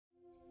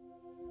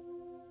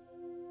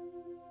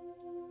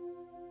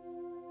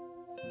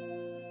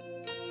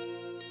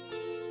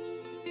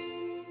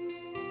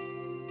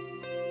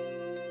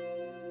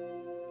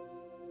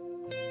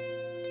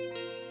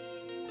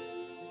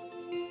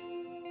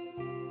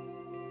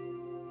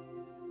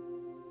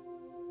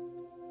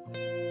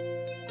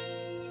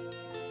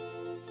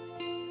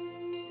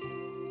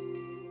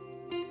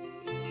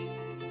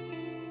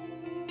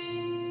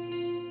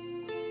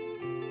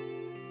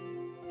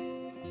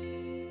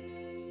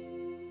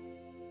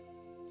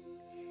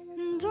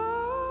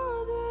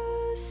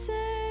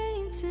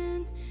saints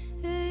and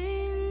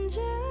angels,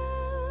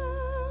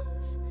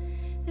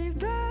 they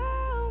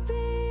bow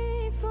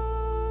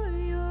before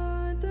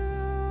your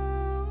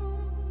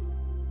throne,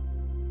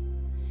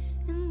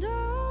 and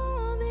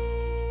all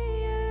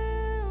the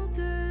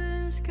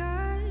elders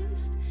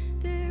cast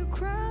their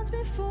crowns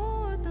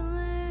before the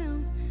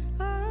Lamb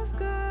of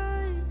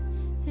God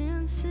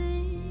and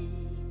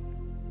sing,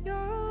 you're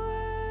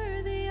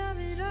worthy of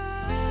it all.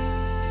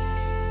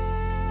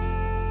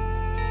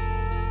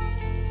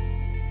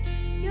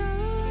 You're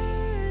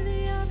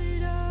worthy of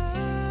it all.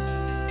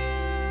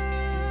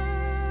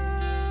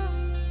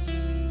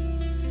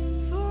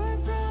 For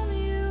from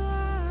you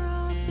are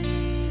all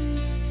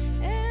things,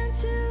 and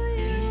to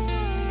you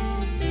are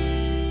all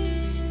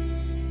things.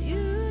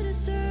 You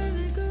deserve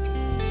the glory.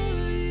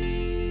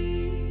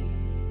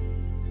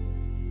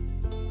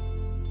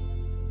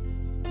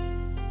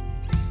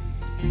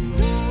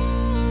 And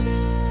all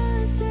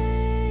the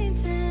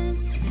saints and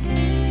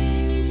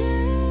angels,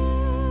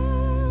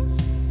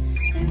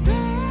 they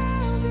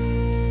bow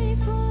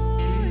before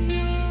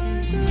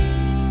your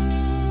throne,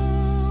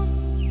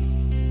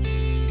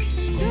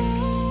 and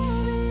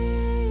all the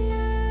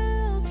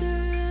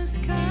elders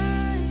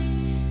cast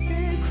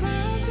their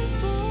crowns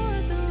before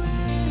the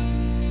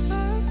Lamb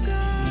of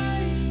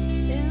God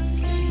and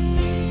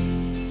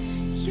sing,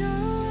 you're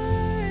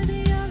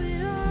worthy of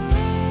it all.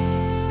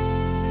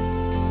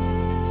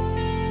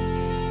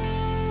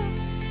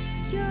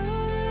 You're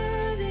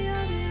worthy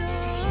of it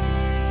all.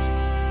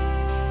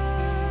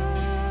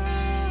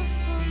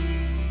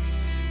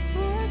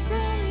 For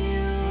from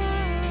you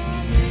are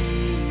all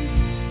things,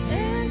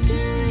 and to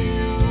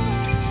you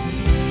are all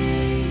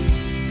things.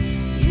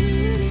 You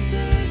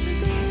deserve the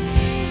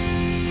glory.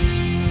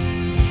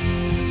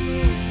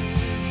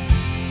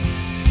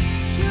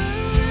 You're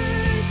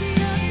worthy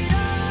of it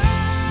all.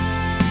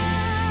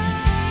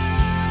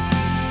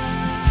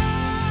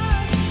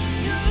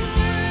 You're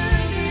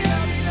worthy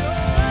of it all.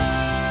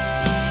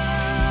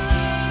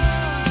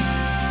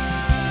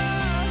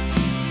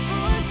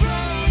 For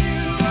from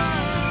you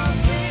are all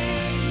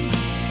things,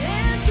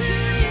 and to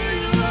you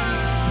are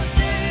all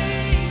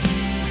things.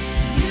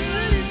 You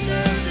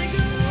deserve the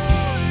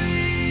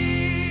glory.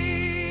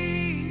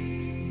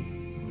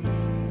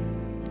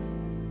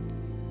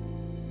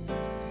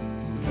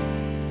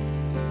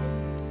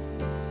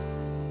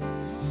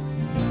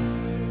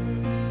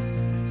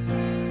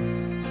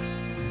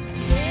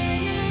 Day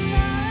and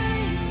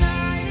night,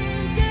 night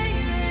and day,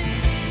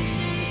 let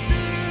incense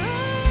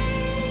arise.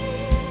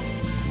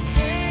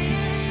 Day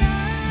and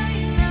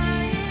night,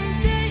 night and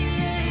day,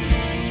 let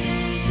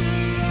incense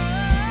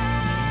arise.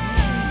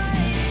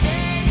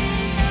 Day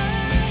and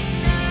night,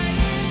 night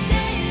and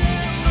day,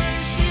 let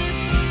worship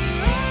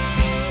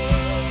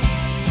arise.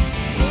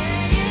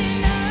 Day and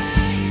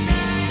night,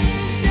 night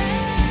and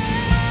day,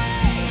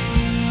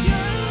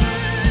 you're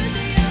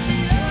worthy of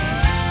it all.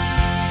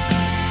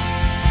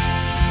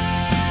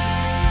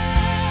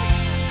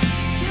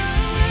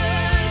 You're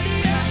worthy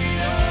of it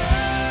all.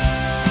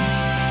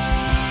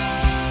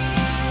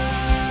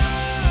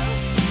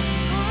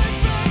 For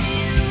from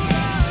you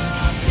are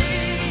all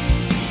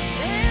things,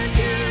 and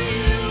to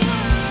you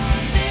are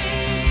all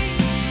things.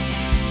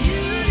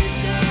 You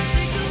deserve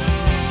the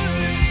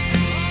glory.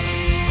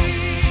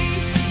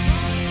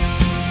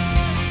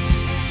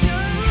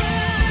 You're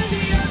worthy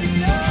of it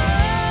all.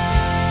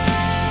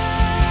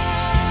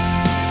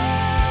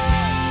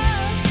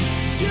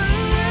 You're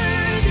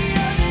worthy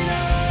of it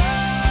all.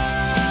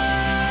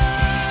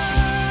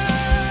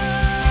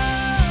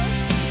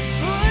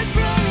 For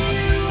from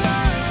you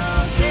are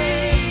all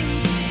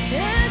things,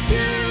 and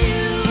to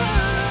you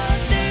are all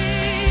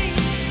things.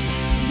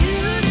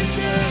 You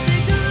deserve the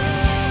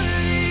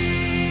glory.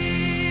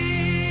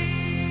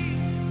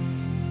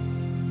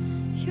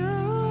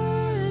 You're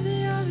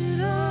worthy of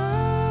it all.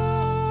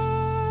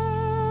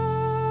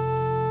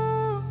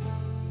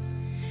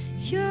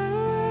 You're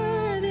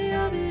worthy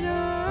of it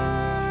all.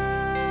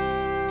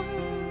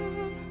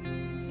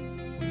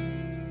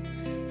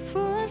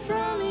 For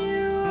from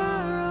you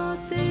are all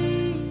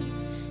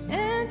things,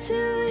 and to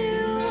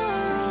you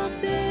are all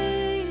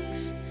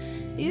things.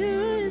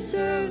 You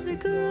deserve the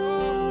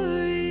glory.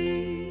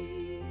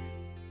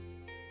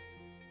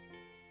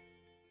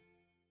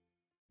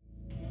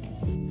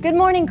 Good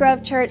morning,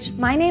 Grove Church.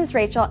 My name's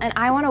Rachel, and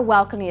I want to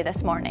welcome you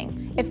this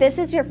morning. If this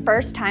is your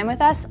first time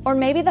with us, or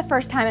maybe the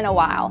first time in a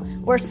while,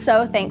 we're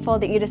so thankful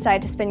that you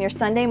decided to spend your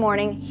Sunday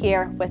morning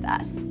here with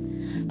us.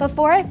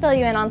 Before I fill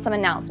you in on some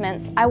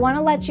announcements, I want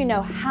to let you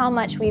know how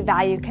much we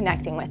value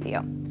connecting with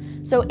you.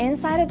 So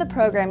inside of the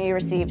program you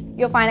received,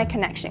 you'll find a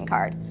connection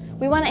card.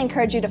 We want to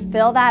encourage you to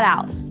fill that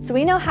out so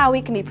we know how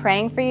we can be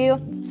praying for you,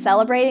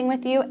 celebrating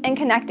with you, and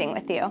connecting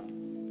with you.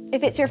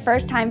 If it's your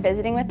first time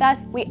visiting with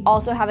us, we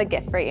also have a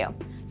gift for you.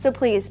 So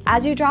please,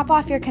 as you drop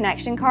off your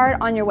connection card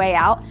on your way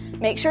out,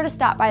 make sure to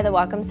stop by the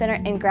Welcome Center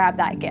and grab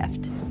that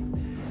gift.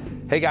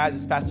 Hey guys,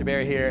 it's Pastor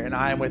Barry here, and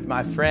I am with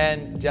my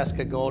friend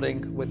Jessica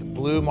Golding with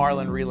Blue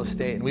Marlin Real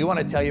Estate. And we want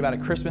to tell you about a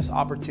Christmas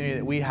opportunity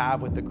that we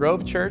have with the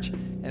Grove Church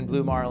and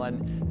Blue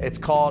Marlin. It's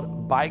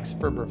called Bikes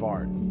for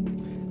Brevard.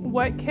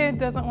 What kid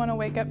doesn't want to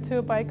wake up to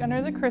a bike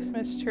under the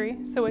Christmas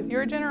tree? So with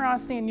your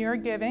generosity and your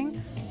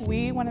giving,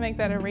 we want to make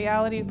that a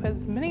reality to put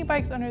as many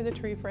bikes under the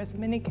tree for as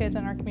many kids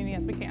in our community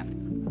as we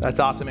can. That's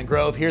awesome. And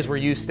Grove, here's where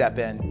you step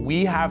in.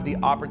 We have the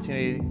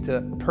opportunity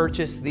to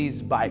purchase these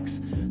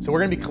bikes. So we're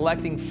going to be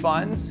collecting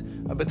funds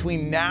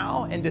between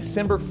now and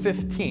December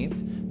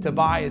 15th to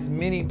buy as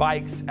many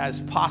bikes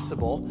as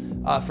possible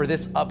for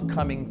this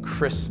upcoming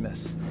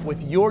Christmas.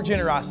 With your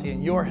generosity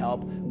and your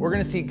help, we're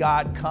going to see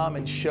God come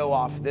and show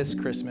off this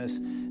Christmas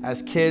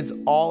as kids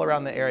all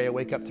around the area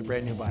wake up to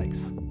brand new bikes.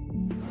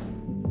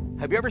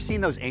 Have you ever seen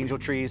those angel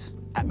trees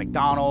at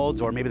McDonald's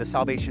or maybe the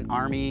Salvation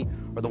Army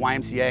or the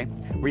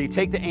YMCA, where you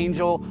take the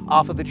angel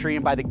off of the tree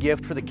and buy the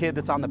gift for the kid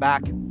that's on the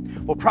back?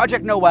 Well,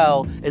 Project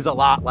Noel is a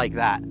lot like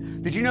that.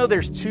 Did you know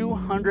there's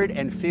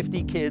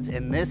 250 kids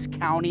in this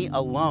county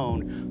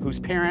alone whose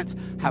parents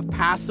have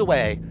passed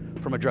away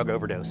from a drug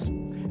overdose?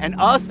 And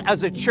us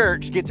as a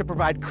church get to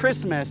provide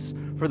Christmas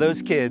for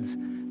those kids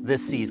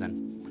this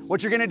season.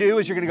 What you're gonna do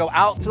is you're gonna go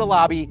out to the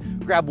lobby,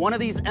 grab one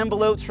of these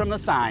envelopes from the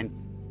sign,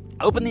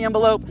 open the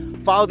envelope,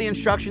 follow the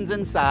instructions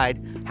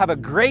inside, have a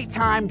great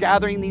time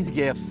gathering these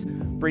gifts,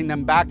 bring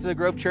them back to the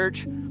Grove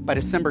Church by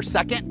December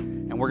 2nd,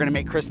 and we're gonna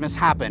make Christmas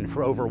happen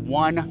for over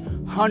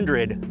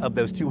 100 of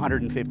those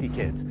 250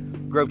 kids.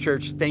 Grove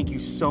Church, thank you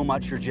so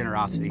much for your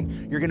generosity.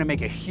 You're gonna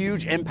make a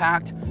huge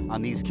impact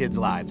on these kids'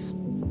 lives.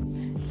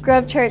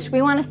 Grove Church,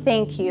 we want to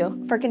thank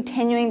you for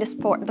continuing to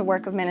support the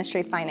work of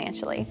ministry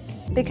financially.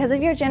 Because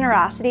of your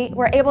generosity,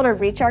 we're able to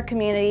reach our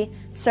community,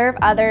 serve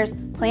others,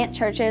 plant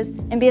churches,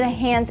 and be the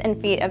hands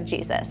and feet of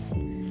Jesus.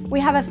 We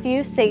have a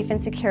few safe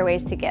and secure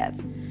ways to give.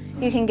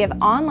 You can give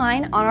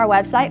online on our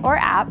website or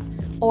app,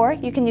 or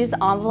you can use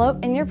the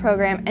envelope in your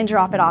program and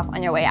drop it off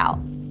on your way out.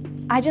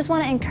 I just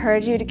want to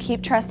encourage you to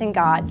keep trusting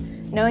God,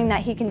 knowing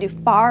that He can do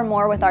far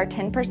more with our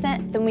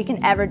 10% than we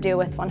can ever do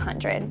with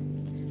 100.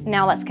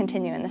 Now let's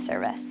continue in the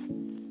service.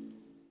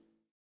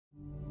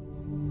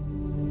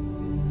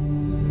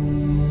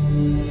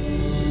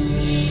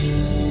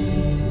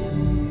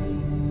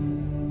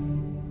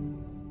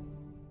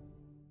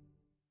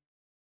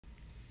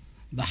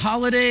 The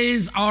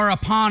holidays are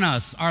upon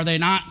us, are they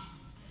not?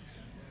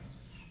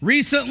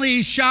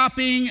 Recently,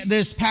 shopping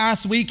this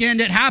past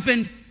weekend, it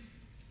happened.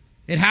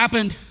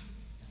 I'm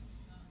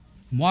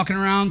walking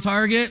around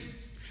Target.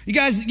 You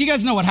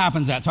guys know what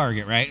happens at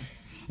Target, right?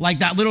 Like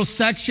that little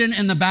section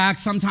in the back,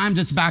 sometimes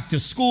it's back to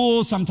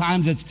school,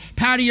 sometimes it's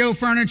patio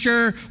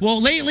furniture. Well,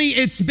 lately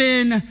it's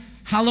been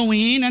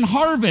Halloween and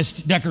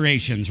harvest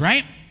decorations,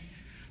 right?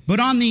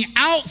 But on the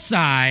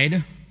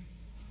outside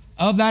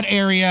of that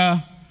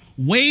area,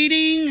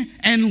 waiting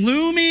and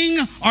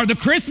looming are the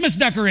Christmas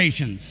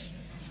decorations.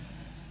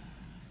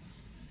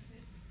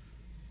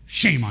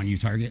 Shame on you,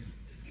 Target.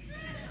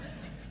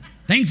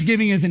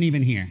 Thanksgiving isn't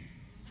even here.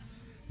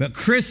 But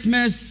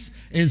Christmas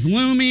is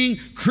looming.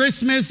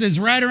 Christmas is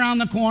right around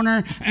the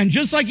corner. And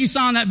just like you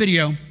saw in that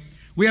video,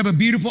 we have a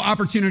beautiful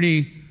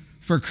opportunity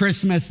for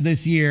Christmas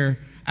this year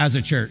as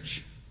a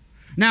church.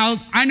 Now,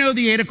 I know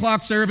the 8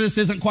 o'clock service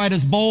isn't quite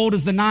as bold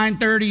as the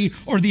 9:30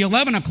 or the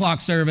 11 o'clock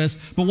service,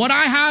 but what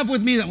I have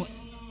with me that...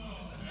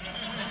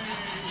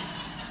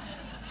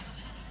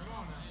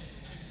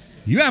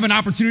 You have an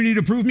opportunity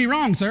to prove me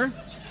wrong, sir.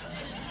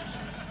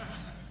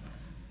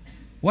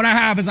 What I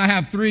have is I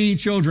have 3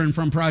 children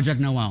from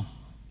Project Noel.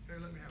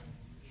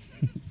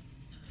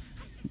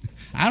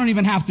 I don't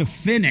even have to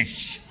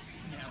finish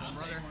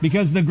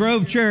because the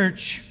Grove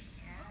Church,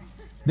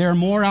 there are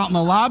more out in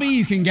the lobby.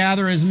 You can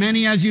gather as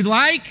many as you'd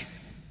like.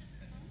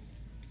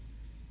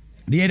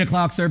 The 8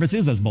 o'clock service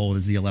is as bold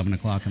as the 11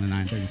 o'clock and the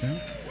 9:30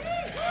 service.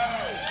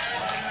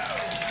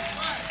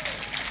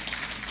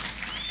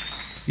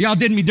 Y'all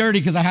did me dirty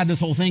because I had this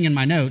whole thing in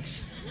my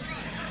notes.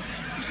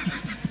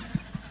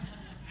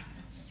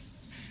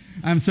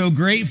 I'm so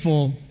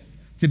grateful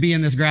to be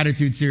in this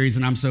gratitude series,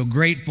 and I'm so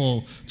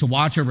grateful to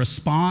watch a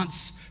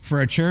response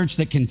for a church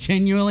that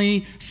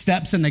continually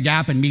steps in the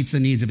gap and meets the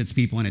needs of its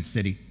people in its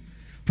city.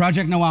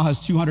 Project Noel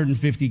has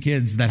 250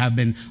 kids that have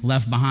been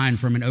left behind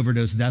from an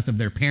overdose death of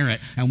their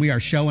parent, and we are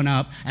showing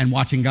up and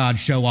watching God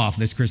show off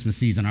this Christmas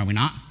season, are we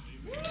not?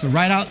 So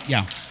right out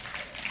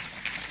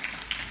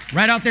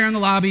there in the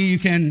lobby, you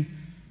can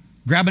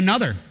grab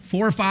another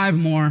 4 or 5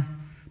 more,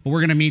 but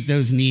we're gonna meet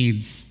those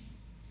needs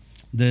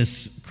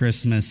this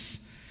Christmas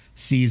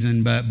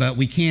season, but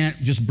we can't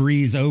just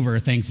breeze over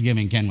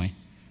Thanksgiving, can we?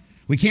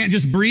 We can't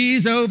just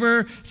breeze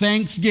over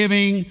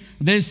Thanksgiving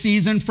this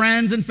season.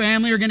 Friends and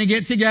family are going to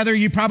get together.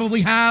 You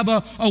probably have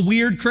a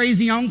weird,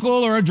 crazy uncle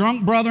or a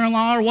drunk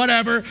brother-in-law or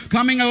whatever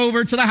coming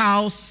over to the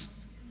house.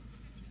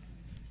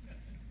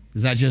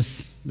 Is that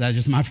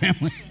just my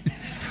family?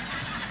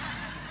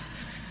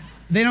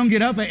 They don't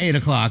get up at 8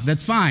 o'clock.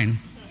 That's fine.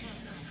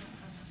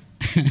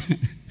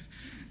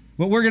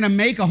 But we're going to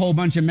make a whole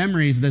bunch of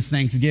memories this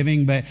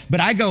Thanksgiving, but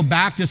I go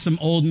back to some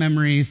old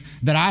memories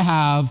that I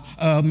have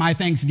of my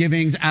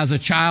Thanksgivings as a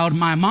child.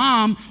 My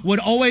mom would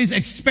always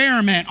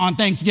experiment on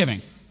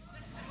Thanksgiving.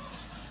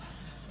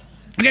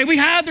 Okay, we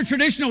had the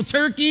traditional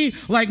turkey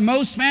like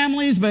most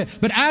families, but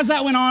as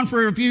that went on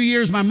for a few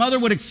years, my mother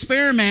would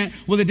experiment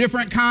with a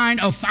different kind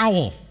of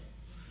fowl.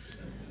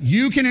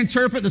 You can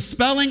interpret the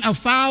spelling of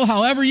fowl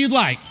however you'd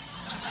like.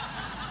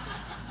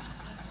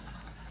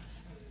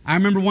 I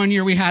remember one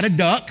year we had a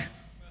duck.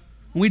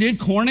 We did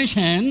Cornish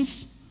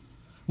hens.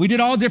 We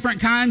did all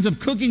different kinds of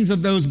cookings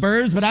of those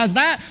birds, but as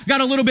that got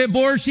a little bit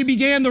bored, she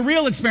began the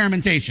real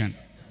experimentation.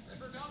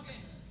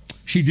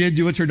 She did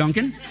do a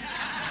turducken.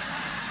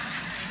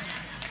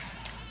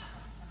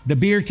 The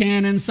beer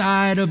can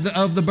inside of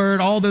the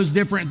bird, all those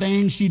different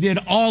things. She did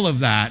all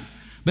of that.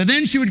 But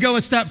then she would go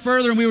a step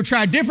further and we would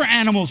try different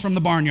animals from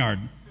the barnyard.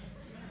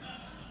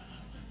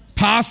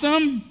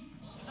 Possum,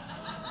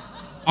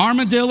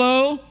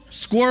 armadillo,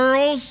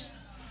 squirrels,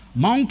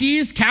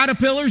 monkeys,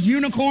 caterpillars,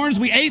 unicorns.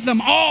 We ate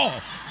them all.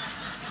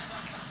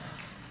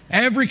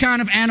 Every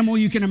kind of animal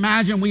you can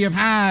imagine we have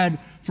had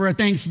for a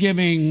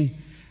Thanksgiving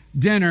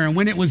dinner. And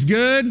when it was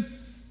good,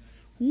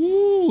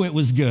 woo, it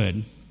was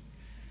good.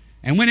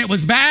 And when it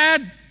was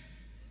bad,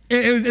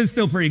 it was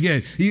still pretty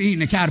good. You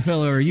eating a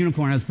caterpillar or a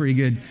unicorn, that's pretty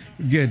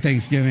good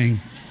Thanksgiving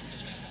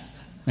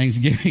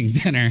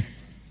dinner.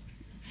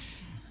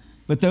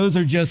 But those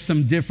are just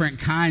some different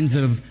kinds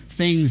of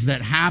things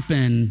that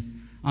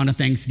happen on a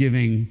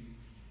Thanksgiving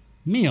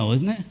meal,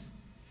 isn't it?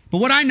 But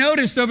what I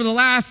noticed over the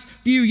last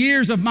few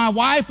years of my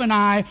wife and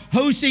I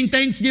hosting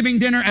Thanksgiving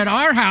dinner at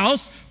our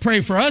house,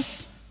 pray for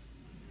us,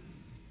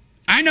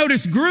 I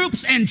noticed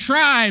groups and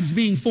tribes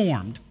being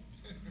formed.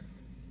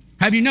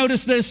 Have you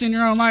noticed this in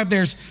your own life?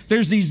 There's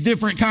these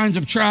different kinds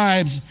of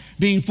tribes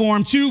being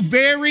formed. Two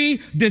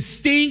very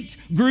distinct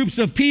groups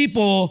of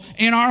people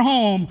in our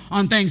home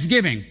on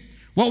Thanksgiving.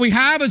 What we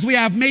have is we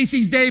have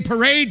Macy's Day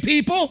Parade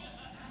people,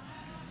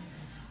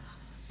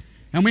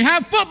 and we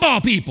have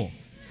football people.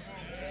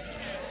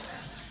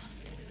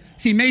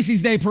 See,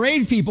 Macy's Day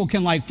Parade people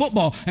can like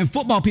football, and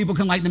football people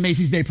can like the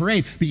Macy's Day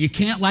Parade, but you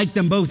can't like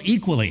them both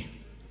equally.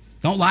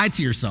 Don't lie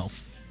to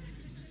yourself.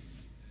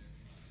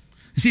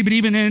 See, but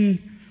even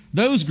in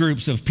those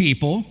groups of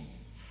people,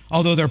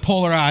 although they're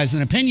polarized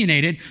and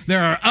opinionated,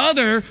 there are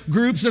other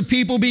groups of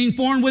people being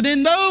formed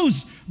within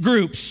those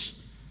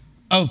groups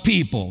of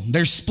people.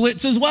 There's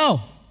splits as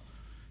well.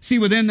 See,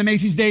 within the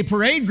Macy's Day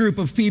Parade group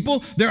of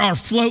people, there are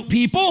float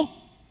people,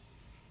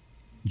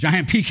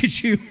 giant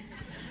Pikachu.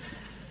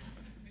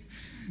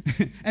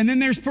 And then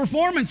there's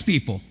performance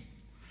people.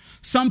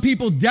 Some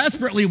people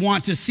desperately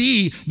want to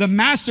see the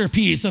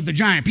masterpiece of the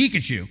giant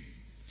Pikachu.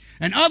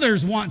 And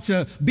others want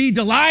to be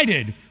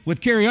delighted with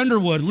Carrie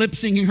Underwood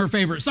lip-syncing her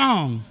favorite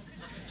song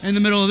in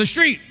the middle of the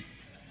street.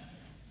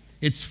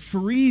 It's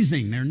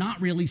freezing. They're not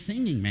really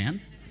singing,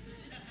 man.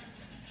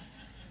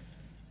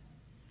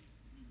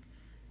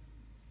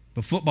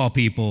 But football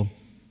people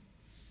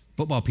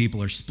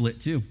are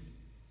split too.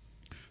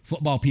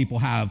 Football people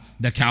have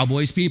the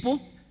Cowboys people.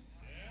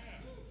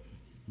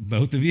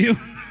 Both of you.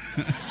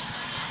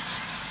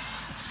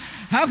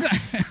 How come?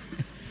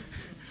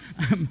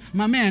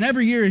 My man,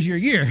 every year is your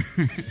year.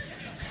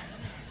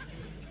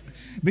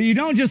 But you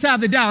don't just have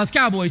the Dallas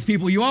Cowboys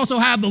people, you also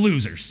have the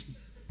losers.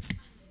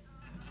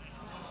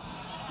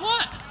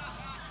 What?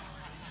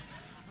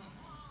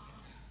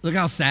 Look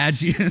how sad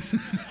she is.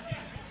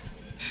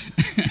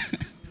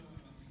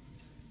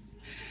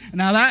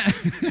 Now that,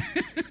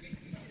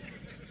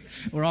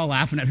 we're all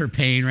laughing at her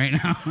pain right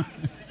now.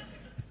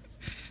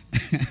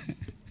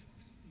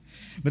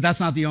 But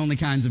that's not the only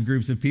kinds of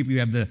groups of people. You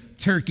have the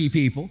turkey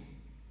people.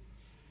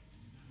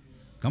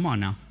 Come on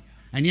now.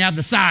 And you have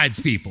the sides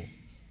people.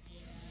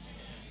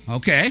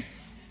 Okay.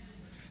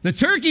 The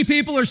turkey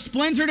people are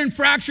splintered and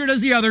fractured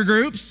as the other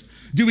groups.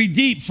 Do we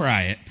deep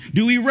fry it?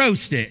 Do we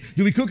roast it?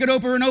 Do we cook it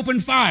over an open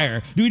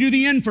fire? Do we do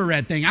the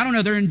infrared thing? I don't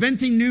know. They're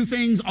inventing new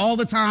things all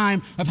the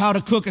time of how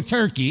to cook a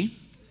turkey.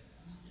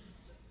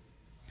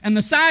 And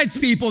the sides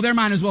people, there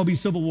might as well be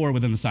civil war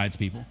within the sides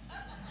people.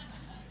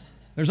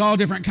 There's all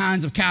different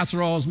kinds of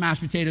casseroles,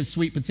 mashed potatoes,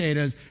 sweet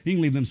potatoes. You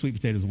can leave them sweet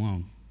potatoes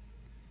alone.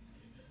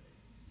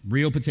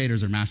 Real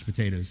potatoes are mashed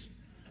potatoes.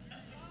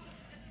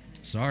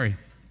 Sorry.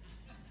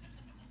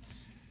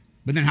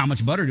 But then how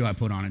much butter do I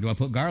put on it? Do I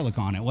put garlic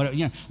on it? What,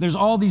 there's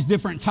all these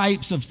different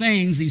types of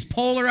things, these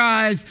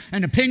polarized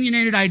and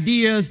opinionated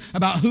ideas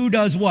about who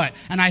does what.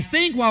 And I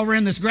think while we're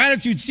in this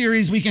gratitude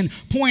series, we can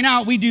point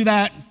out we do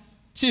that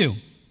too.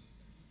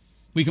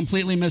 We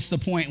completely miss the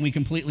point and we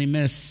completely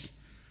miss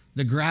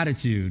the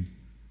gratitude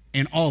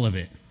in all of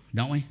it,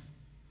 don't we?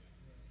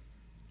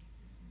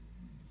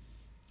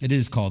 It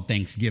is called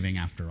Thanksgiving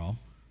after all.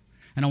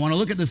 And I want to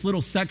look at this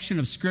little section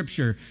of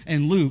scripture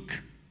in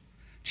Luke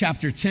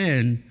chapter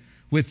 10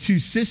 with two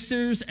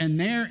sisters and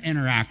their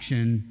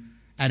interaction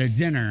at a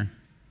dinner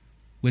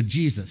with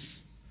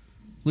Jesus.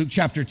 Luke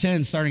chapter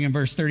 10, starting in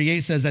verse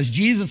 38, says, as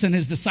Jesus and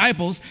his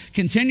disciples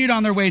continued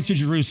on their way to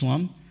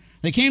Jerusalem,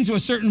 They came to a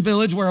certain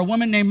village where a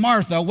woman named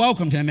Martha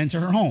welcomed him into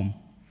her home.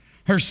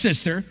 Her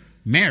sister,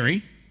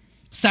 Mary,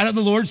 sat at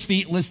the Lord's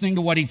feet listening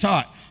to what he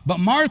taught. But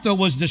Martha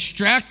was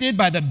distracted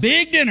by the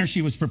big dinner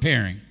she was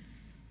preparing.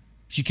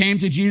 She came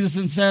to Jesus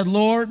and said,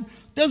 Lord,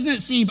 doesn't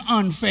it seem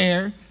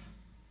unfair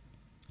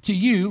to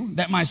you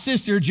that my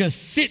sister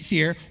just sits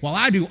here while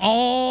I do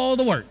all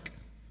the work?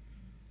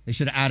 They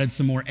should have added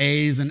some more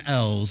A's and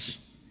L's.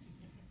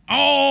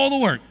 All the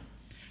work.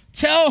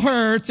 Tell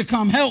her to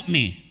come help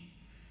me.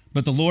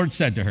 But the Lord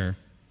said to her,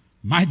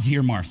 my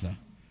dear Martha,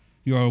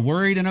 you are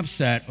worried and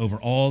upset over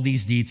all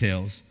these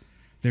details.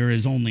 There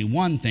is only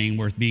one thing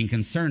worth being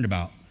concerned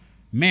about.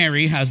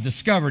 Mary has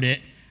discovered it,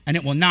 and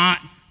it will not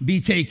be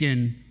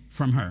taken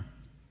from her.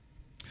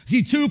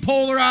 See, two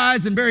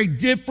polarized and very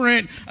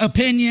different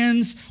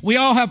opinions. We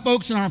all have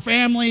folks in our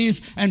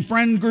families and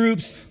friend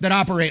groups that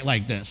operate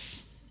like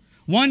this.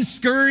 One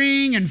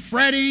scurrying and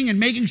fretting and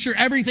making sure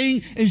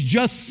everything is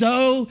just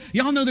so.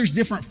 Y'all know there's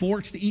different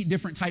forks to eat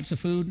different types of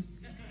food?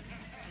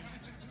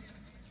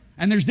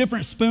 And there's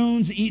different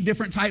spoons to eat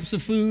different types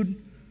of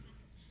food.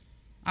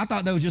 I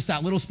thought that was just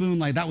that little spoon,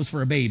 like that was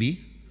for a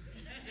baby.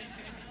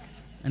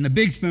 And the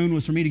big spoon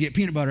was for me to get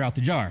peanut butter out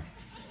the jar.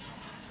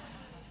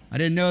 I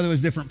didn't know there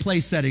was different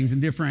place settings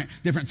and different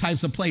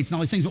types of plates and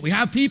all these things. But we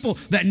have people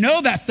that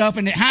know that stuff,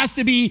 and it has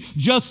to be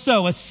just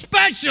so,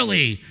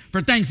 especially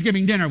for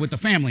Thanksgiving dinner with the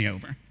family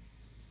over.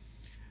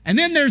 And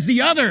then there's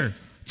the other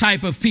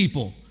type of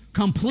people,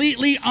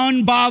 completely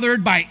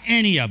unbothered by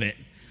any of it,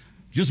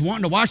 just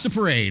wanting to watch the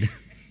parade.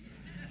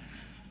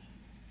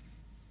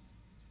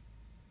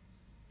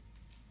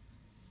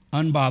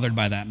 Unbothered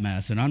by that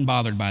mess and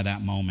unbothered by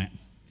that moment.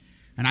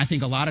 And I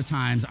think a lot of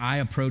times I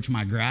approach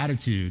my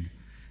gratitude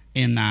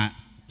in that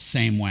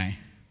same way.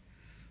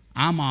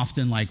 I'm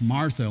often like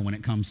Martha when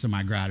it comes to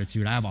my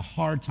gratitude. I have a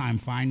hard time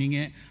finding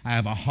it. I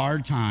have a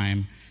hard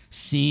time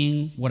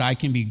seeing what I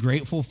can be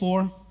grateful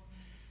for.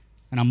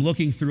 And I'm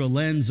looking through a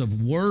lens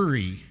of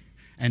worry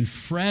and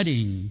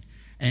fretting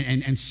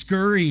and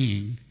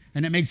scurrying.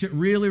 And it makes it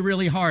really,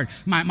 really hard.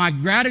 My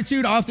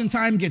gratitude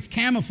oftentimes gets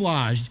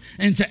camouflaged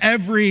into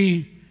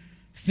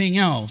everything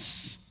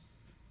else.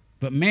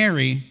 But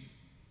Mary,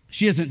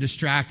 she isn't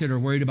distracted or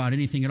worried about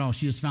anything at all.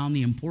 She just found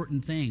the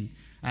important thing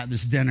at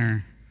this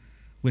dinner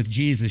with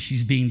Jesus.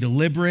 She's being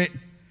deliberate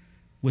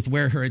with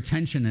where her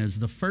attention is.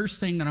 The first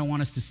thing that I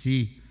want us to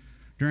see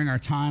during our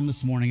time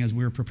this morning as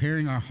we're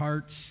preparing our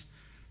hearts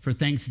for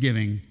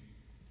Thanksgiving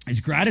is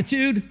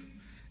gratitude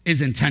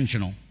is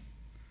intentional.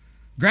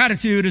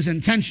 Gratitude is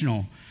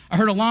intentional. I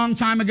heard a long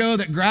time ago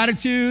that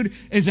gratitude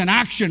is an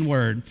action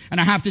word,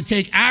 and I have to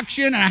take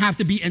action, and I have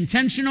to be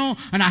intentional,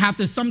 and I have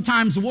to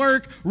sometimes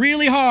work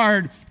really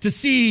hard to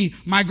see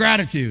my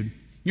gratitude.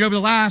 You know, over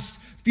the last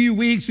few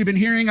weeks, we've been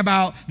hearing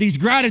about these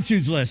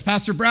gratitudes lists.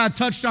 Pastor Brad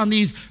touched on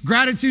these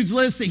gratitudes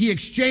lists that he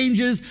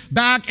exchanges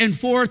back and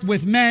forth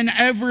with men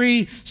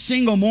every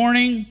single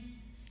morning,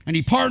 and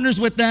he partners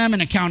with them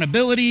in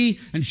accountability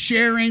and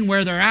sharing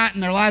where they're at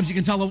in their lives. You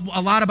can tell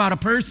a lot about a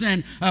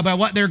person by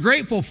what they're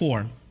grateful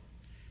for.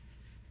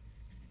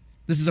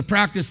 This is a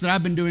practice that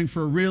I've been doing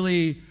for a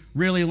really,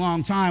 really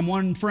long time.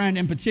 One friend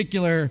in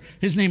particular,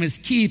 his name is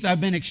Keith.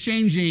 I've been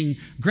exchanging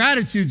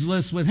gratitudes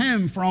lists with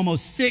him for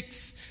almost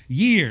 6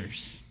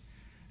 years.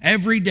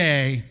 Every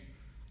day,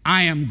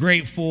 I am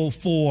grateful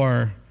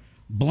for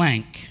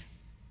blank.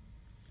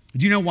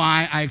 Do you know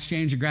why I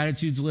exchange a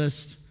gratitudes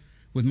list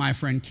with my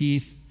friend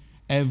Keith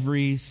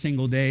every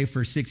single day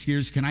for 6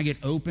 years? Can I get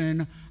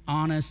open,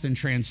 honest, and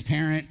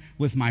transparent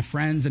with my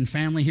friends and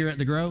family here at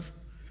the Grove?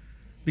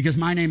 Because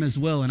my name is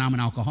Will and I'm an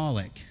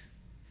alcoholic.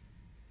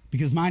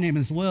 Because my name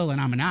is Will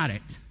and I'm an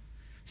addict.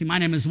 See, my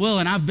name is Will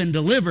and I've been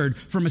delivered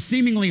from a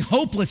seemingly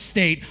hopeless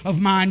state of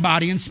mind,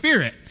 body, and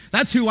spirit.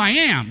 That's who I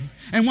am.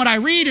 And what I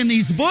read in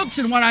these books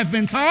and what I've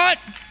been taught,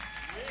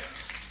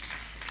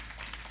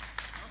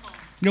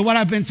 what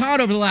I've been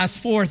taught over the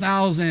last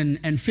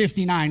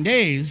 4,059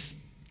 days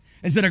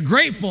is that a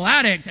grateful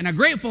addict and a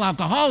grateful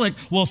alcoholic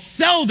will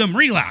seldom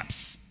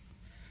relapse.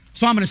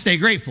 So I'm going to stay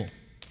grateful.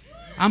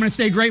 I'm going to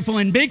stay grateful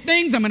in big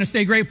things. I'm going to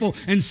stay grateful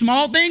in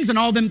small things and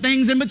all them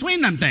things in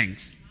between them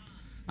things.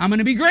 I'm going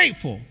to be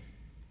grateful.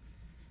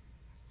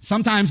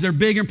 Sometimes they're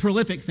big and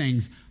prolific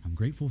things. I'm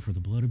grateful for the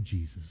blood of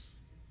Jesus.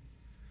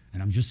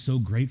 And I'm just so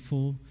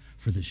grateful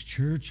for this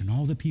church and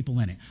all the people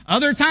in it.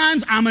 Other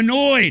times I'm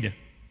annoyed.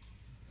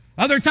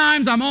 Other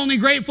times I'm only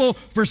grateful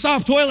for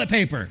soft toilet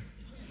paper.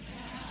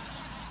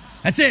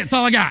 That's it. That's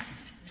all I got.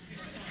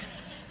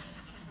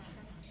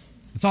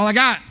 That's all I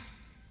got.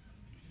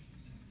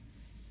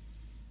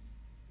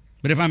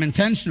 But if I'm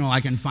intentional, I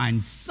can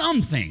find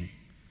something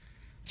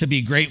to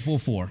be grateful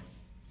for.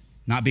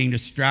 Not being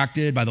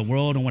distracted by the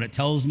world and what it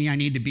tells me I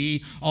need to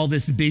be, all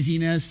this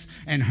busyness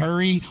and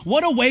hurry.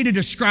 What a way to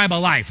describe a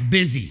life,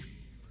 busy.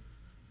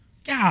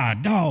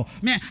 God, no.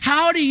 Man,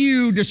 how do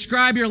you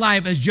describe your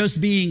life as just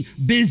being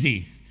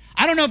busy?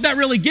 I don't know if that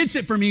really gets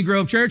it for me,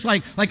 Grove Church.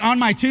 Like on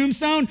my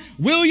tombstone,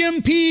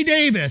 William P.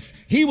 Davis,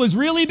 he was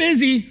really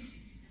busy.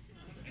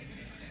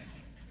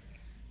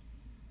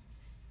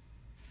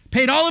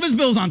 Paid all of his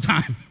bills on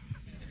time.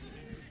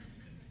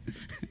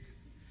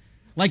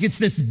 Like it's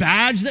this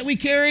badge that we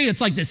carry.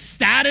 It's like this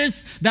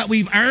status that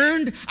we've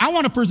earned. I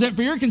want to present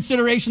for your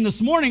consideration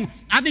this morning.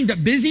 I think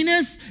that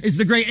busyness is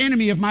the great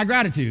enemy of my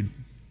gratitude.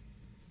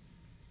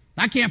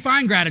 I can't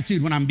find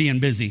gratitude when I'm being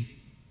busy.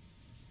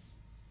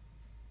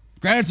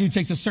 Gratitude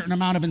takes a certain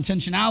amount of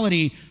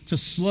intentionality to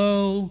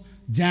slow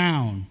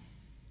down.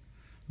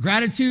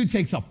 Gratitude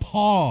takes a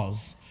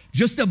pause,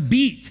 just a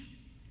beat,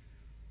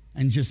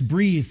 and just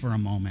breathe for a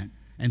moment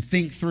and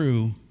think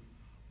through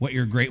what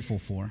you're grateful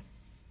for.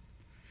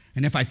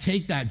 And if I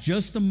take that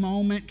just a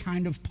moment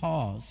kind of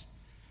pause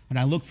and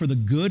I look for the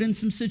good in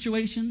some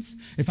situations,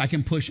 if I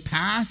can push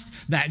past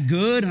that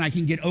good and I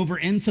can get over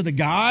into the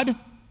God,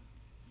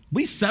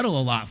 we settle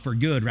a lot for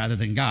good rather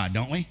than God,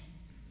 don't we?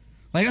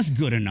 Like, that's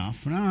good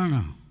enough.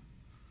 No.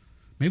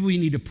 Maybe we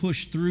need to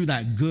push through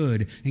that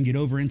good and get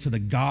over into the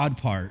God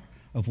part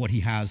of what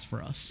he has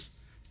for us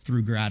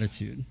through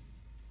gratitude.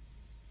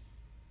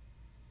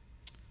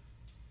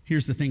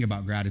 Here's the thing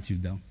about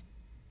gratitude, though,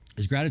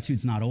 is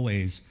gratitude's not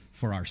always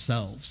for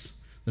ourselves.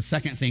 The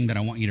second thing that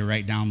I want you to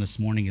write down this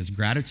morning is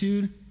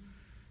gratitude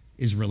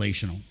is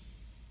relational.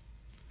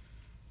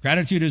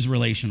 Gratitude is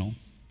relational.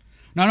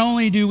 Not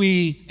only do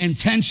we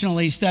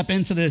intentionally step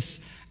into this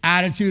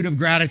attitude of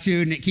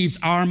gratitude and it keeps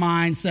our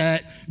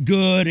mindset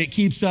good, it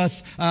keeps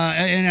us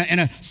in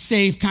a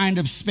safe kind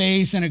of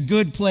space, in a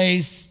good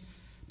place,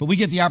 but we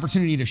get the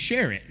opportunity to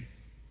share it.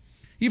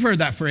 You've heard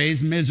that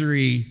phrase,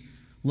 misery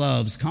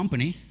loves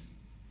company.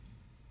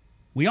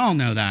 We all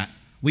know that.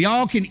 We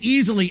all can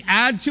easily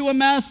add to a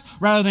mess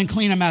rather than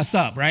clean a mess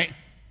up, right?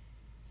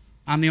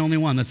 I'm the only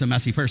one that's a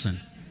messy person.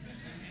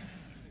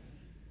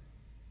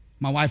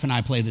 My wife and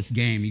I play this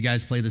game. You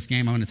guys play this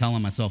game? I'm going to tell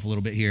on myself a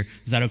little bit here.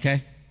 Is that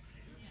okay?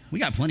 We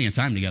got plenty of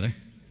time together.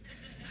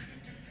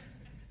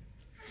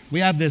 We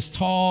have this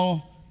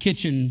tall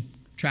kitchen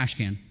trash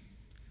can.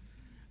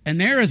 And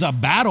there is a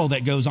battle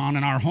that goes on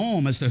in our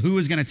home as to who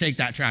is going to take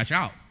that trash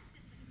out.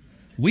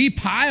 We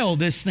pile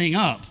this thing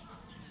up.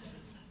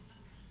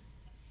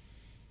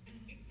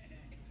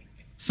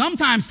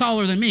 Sometimes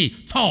taller than me,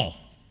 tall.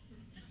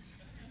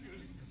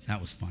 That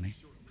was funny.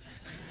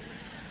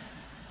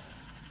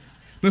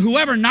 But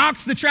whoever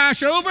knocks the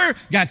trash over,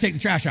 got to take the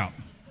trash out.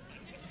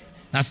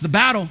 That's the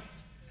battle.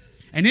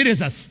 And it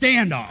is a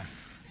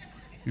standoff.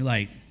 You're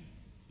like,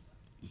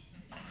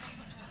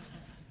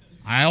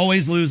 I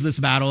always lose this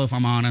battle if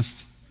I'm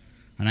honest,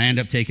 and I end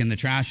up taking the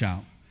trash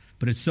out.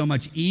 But it's so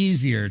much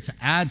easier to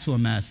add to a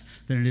mess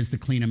than it is to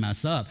clean a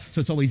mess up.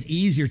 So it's always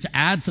easier to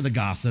add to the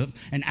gossip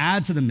and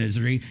add to the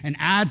misery and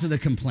add to the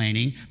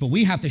complaining. But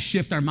we have to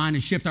shift our mind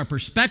and shift our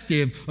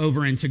perspective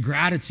over into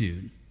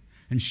gratitude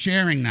and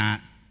sharing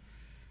that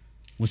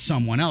with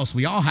someone else.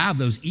 We all have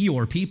those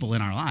Eeyore people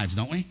in our lives,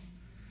 don't we?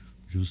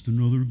 Just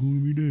another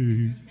gloomy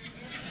day.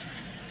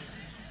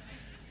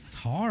 It's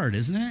hard,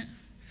 isn't it?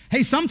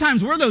 Hey,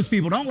 sometimes we're those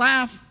people. Don't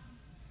laugh.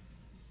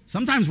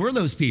 Sometimes we're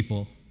those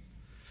people.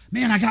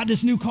 Man, I got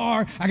this new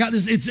car. I got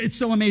this. It's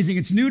so amazing.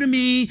 It's new to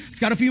me. It's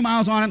got a few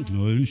miles on it.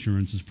 No,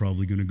 insurance is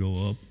probably going to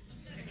go up.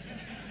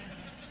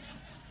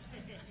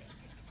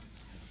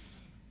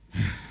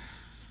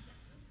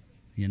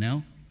 You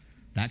know,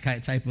 that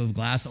type of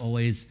glass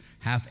always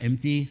half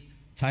empty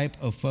type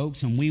of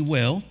folks, and we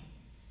will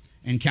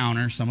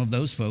encounter some of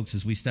those folks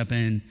as we step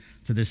in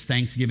to this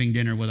Thanksgiving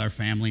dinner with our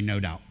family, no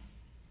doubt.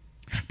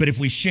 But if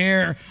we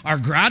share our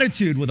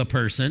gratitude with a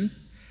person,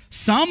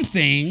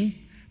 something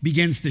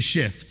begins to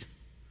shift.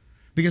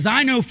 Because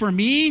I know for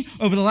me,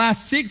 over the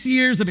last 6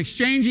 years of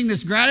exchanging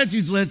this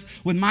gratitudes list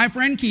with my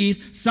friend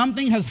Keith,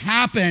 something has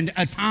happened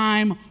a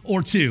time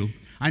or two.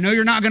 I know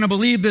you're not going to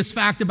believe this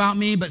fact about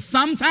me, but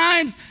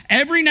sometimes,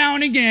 every now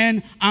and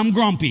again, I'm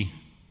grumpy.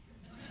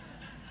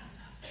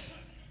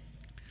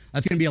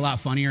 That's going to be a lot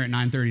funnier at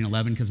 9:30 and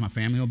 11 because my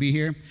family will be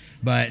here.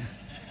 But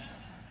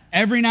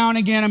every now and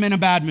again, I'm in a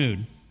bad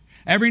mood.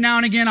 Every now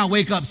and again, I'll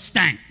wake up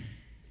stank.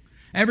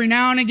 Every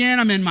now and again,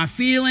 I'm in my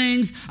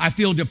feelings. I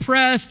feel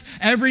depressed.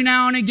 Every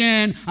now and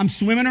again, I'm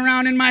swimming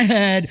around in my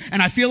head,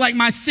 and I feel like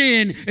my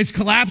sin is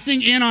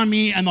collapsing in on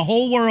me, and the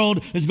whole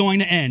world is going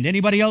to end.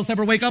 Anybody else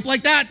ever wake up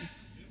like that?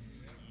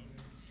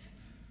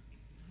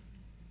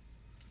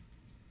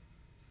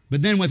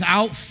 But then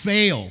without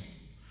fail,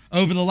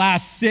 over the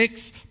last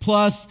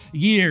 6+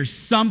 years,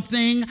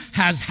 something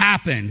has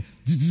happened.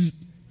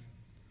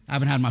 I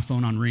haven't had my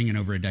phone on ring in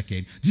over a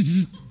decade.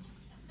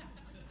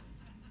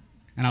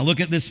 And I look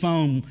at this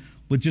phone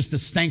with just the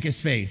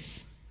stankest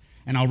face,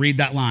 and I'll read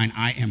that line,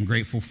 I am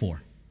grateful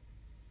for.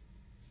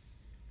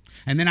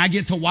 And then I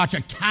get to watch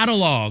a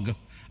catalog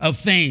of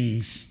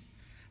things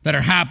that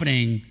are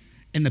happening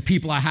in the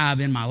people I have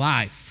in my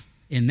life,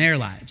 in their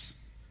lives.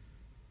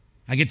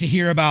 I get to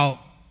hear about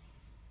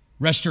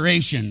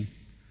restoration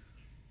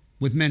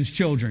with men's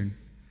children.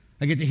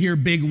 I get to hear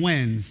big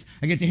wins.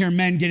 I get to hear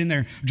men getting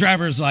their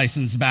driver's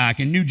license back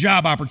and new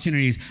job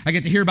opportunities. I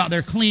get to hear about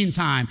their clean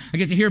time. I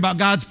get to hear about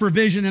God's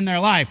provision in their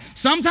life.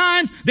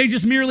 Sometimes they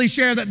just merely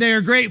share that they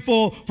are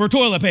grateful for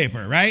toilet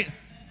paper, right?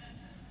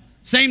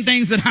 Same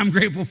things that I'm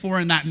grateful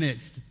for in that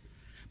midst.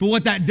 But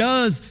what that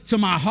does to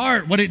my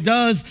heart, what it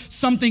does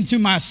something to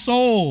my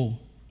soul,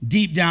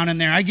 deep down in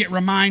there, I get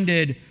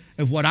reminded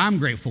of what I'm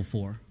grateful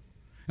for.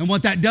 And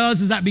what that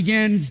does is that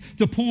begins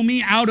to pull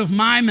me out of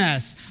my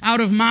mess, out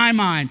of my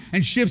mind,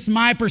 and shifts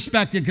my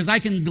perspective because I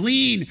can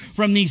glean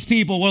from these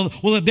people. Well,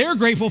 if they're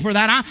grateful for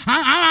that,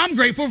 I'm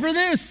grateful for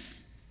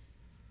this.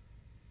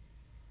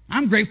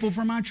 I'm grateful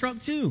for my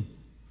truck too.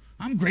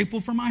 I'm grateful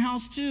for my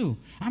house too.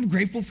 I'm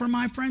grateful for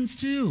my friends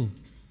too.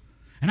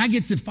 And I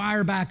get to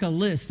fire back a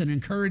list and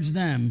encourage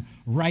them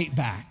right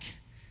back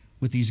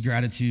with these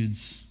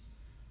gratitudes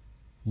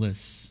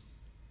lists.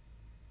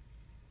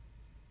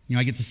 You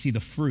know, I get to see the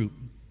fruit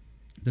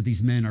that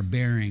these men are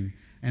bearing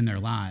in their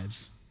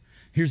lives.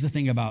 Here's the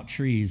thing about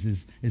trees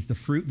is the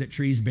fruit that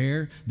trees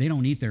bear, they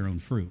don't eat their own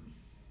fruit.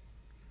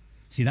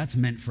 See, that's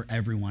meant for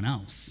everyone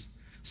else.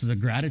 So the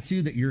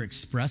gratitude that you're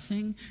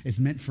expressing is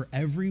meant for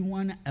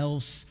everyone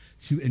else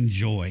to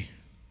enjoy.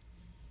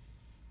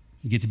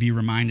 You get to be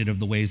reminded of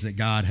the ways that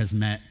God has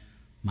met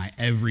my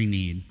every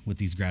need with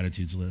these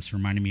gratitudes lists,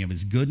 reminding me of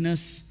his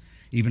goodness,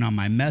 even on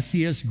my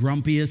messiest,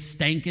 grumpiest,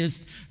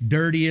 stankest,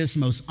 dirtiest,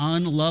 most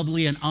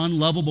unlovely and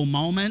unlovable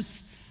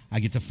moments, I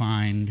get to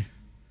find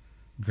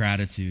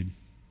gratitude.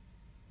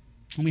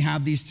 And we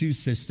have these two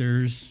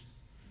sisters,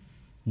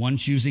 one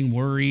choosing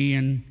worry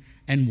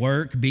and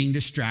work, being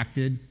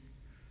distracted.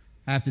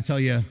 I have to tell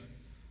you,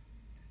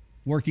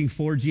 working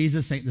for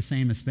Jesus ain't the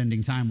same as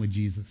spending time with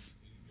Jesus.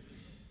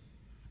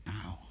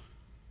 Ow.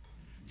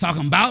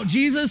 Talking about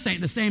Jesus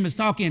ain't the same as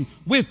talking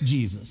with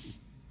Jesus.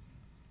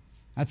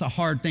 That's a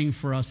hard thing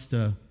for us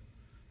to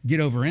get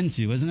over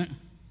into, isn't it?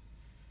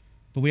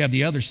 But we have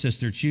the other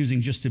sister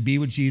choosing just to be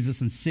with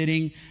Jesus and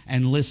sitting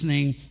and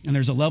listening. And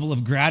there's a level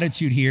of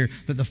gratitude here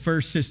that the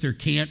first sister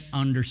can't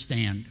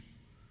understand.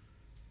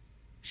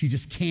 She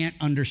just can't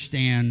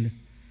understand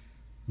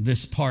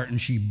this part. And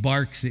she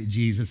barks at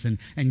Jesus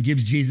and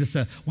gives Jesus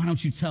a, why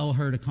don't you tell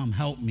her to come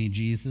help me,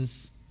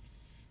 Jesus?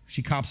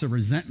 She cops a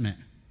resentment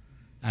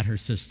at her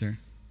sister.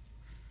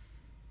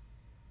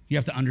 You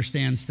have to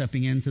understand,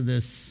 stepping into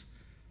this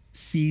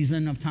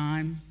season of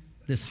time,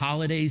 this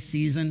holiday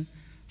season,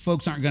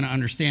 folks aren't going to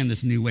understand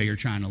this new way you're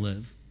trying to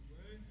live.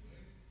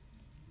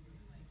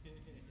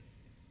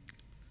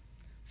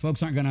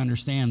 Folks aren't going to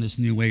understand this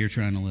new way you're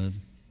trying to live.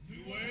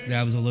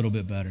 That was a little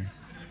bit better.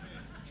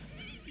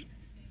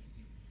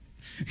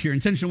 You're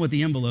intentional with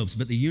the envelopes,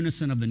 but the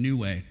unison of the new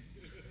way.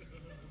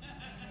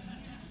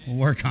 We'll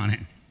work on it.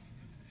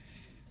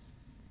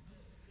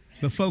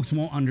 But folks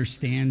won't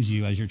understand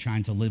you as you're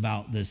trying to live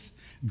out this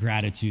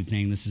gratitude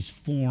thing. This is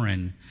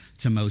foreign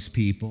to most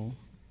people.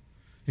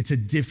 It's a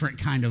different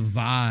kind of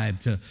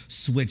vibe to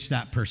switch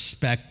that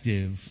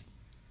perspective.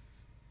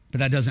 But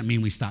that doesn't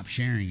mean we stop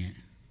sharing it.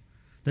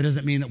 That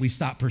doesn't mean that we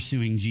stop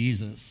pursuing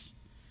Jesus.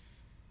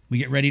 We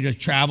get ready to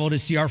travel to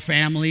see our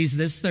families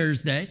this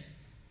Thursday.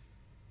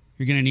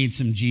 You're going to need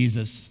some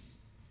Jesus.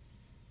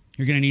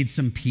 You're going to need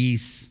some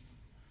peace.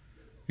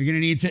 You're going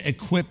to need to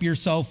equip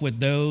yourself with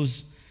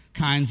those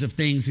kinds of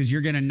things because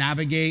you're going to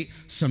navigate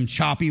some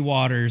choppy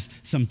waters,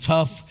 some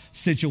tough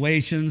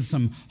situations,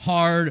 some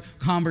hard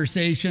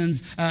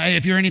conversations.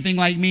 If you're anything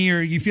like me,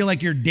 or you feel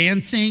like you're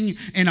dancing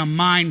in a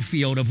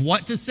minefield of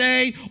what to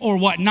say or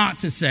what not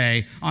to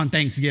say on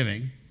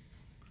Thanksgiving,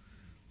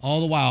 all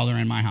the while they're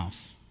in my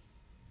house.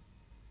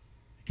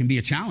 It can be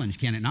a challenge,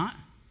 can it not?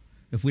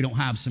 If we don't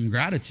have some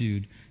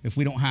gratitude, if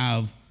we don't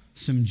have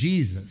some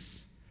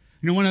Jesus.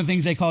 You know, one of the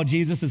things they call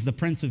Jesus is the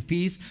Prince of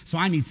Peace, so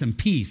I need some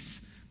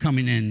peace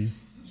coming in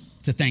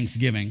to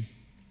Thanksgiving.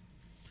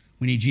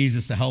 We need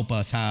Jesus to help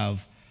us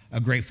have a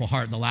grateful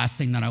heart. The last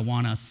thing that I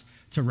want us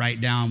to write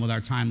down with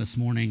our time this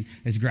morning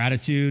is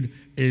gratitude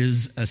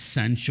is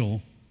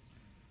essential.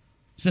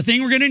 It's the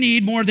thing we're going to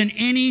need more than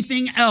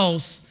anything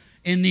else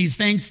in these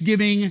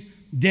Thanksgiving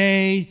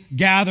Day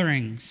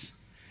gatherings.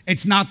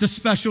 It's not the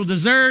special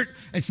dessert.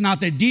 It's not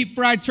the deep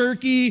fried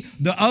turkey,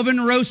 the oven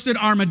roasted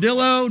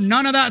armadillo.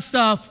 None of that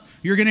stuff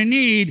you're going to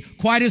need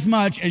quite as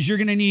much as you're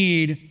going to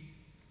need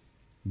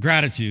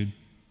gratitude.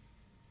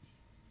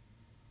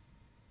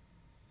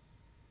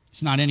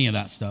 It's not any of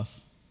that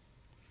stuff.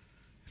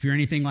 If you're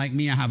anything like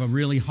me, I have a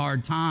really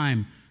hard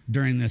time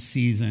during this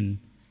season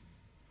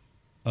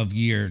of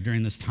year,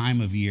 during this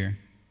time of year.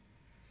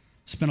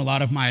 Spent a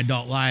lot of my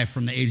adult life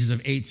from the ages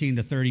of 18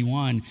 to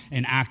 31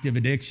 in active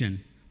addiction.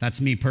 That's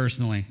me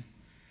personally.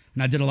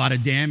 And I did a lot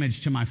of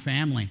damage to my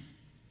family.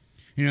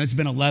 You know, it's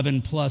been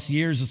 11 plus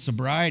years of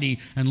sobriety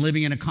and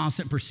living in a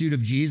constant pursuit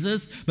of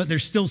Jesus, but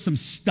there's still some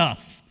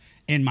stuff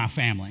in my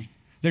family.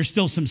 There's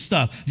still some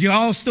stuff. Do you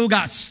all still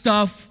got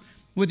stuff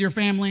with your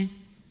family?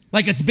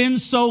 Like it's been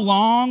so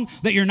long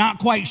that you're not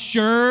quite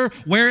sure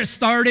where it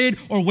started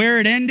or where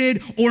it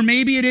ended, or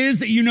maybe it is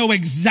that you know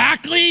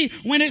exactly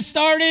when it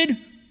started.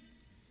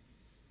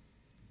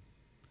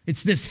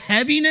 It's this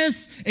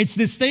heaviness. It's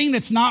this thing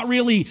that's not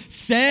really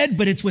said,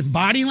 but it's with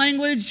body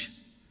language.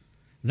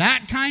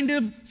 That kind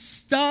of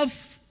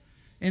stuff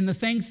in the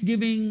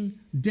Thanksgiving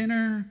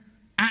dinner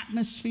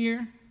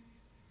atmosphere.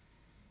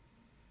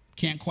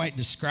 Can't quite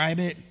describe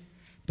it,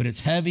 but it's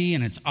heavy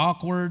and it's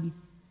awkward.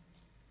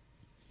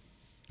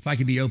 If I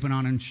could be open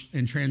on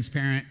and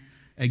transparent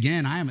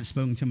Again, I haven't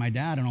spoken to my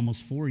dad in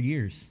almost 4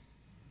 years.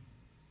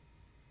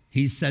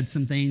 He's said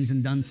some things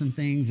and done some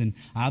things, and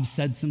I've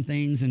said some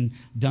things and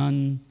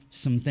done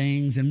some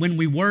things. And when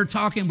we were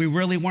talking, we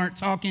really weren't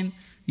talking,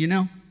 you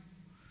know?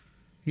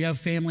 You have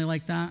family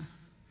like that?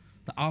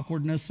 The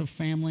awkwardness of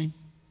family.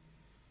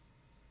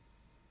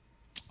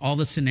 All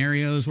the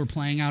scenarios we're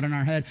playing out in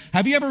our head.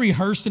 Have you ever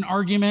rehearsed an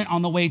argument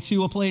on the way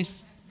to a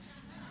place?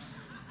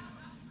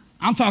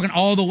 I'm talking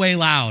all the way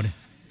loud.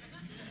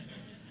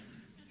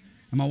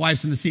 And my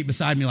wife's in the seat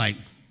beside me like,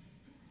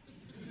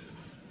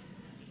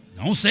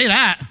 don't say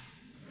that.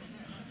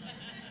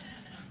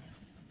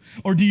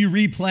 Or do you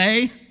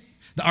replay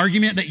the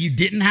argument that you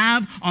didn't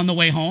have on the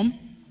way home?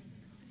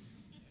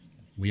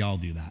 We all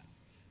do that.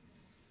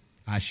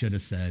 I should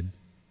have said.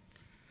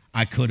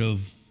 I could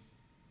have.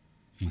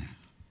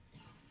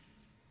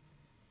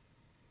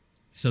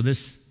 So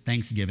this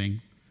Thanksgiving,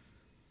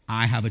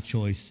 I have a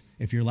choice.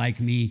 If you're like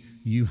me,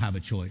 you have a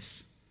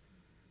choice.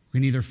 We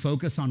can either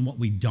focus on what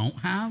we don't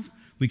have.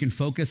 We can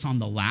focus on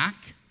the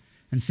lack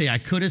and say, I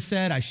could have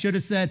said, I should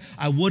have said,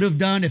 I would have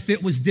done if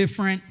it was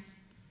different.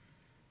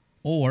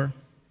 Or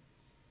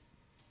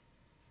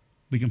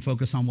we can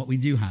focus on what we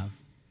do have.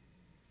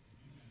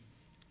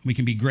 We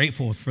can be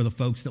grateful for the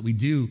folks that we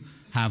do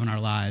have in our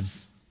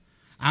lives.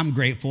 I'm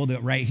grateful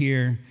that right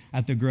here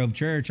at the Grove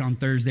Church on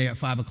Thursday at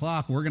 5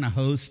 o'clock, we're going to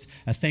host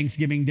a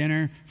Thanksgiving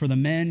dinner for the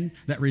men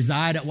that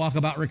reside at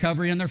Walkabout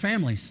Recovery and their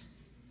families.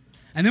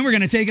 And then we're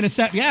going to take it a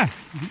step, you can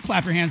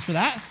clap your hands for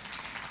that.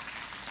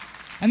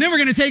 And then we're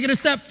going to take it a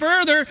step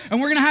further, and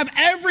we're going to have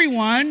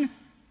everyone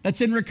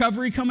that's in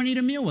recovery come and eat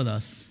a meal with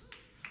us.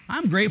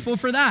 I'm grateful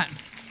for that.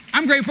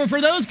 I'm grateful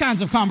for those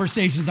kinds of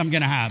conversations I'm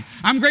going to have.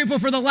 I'm grateful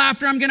for the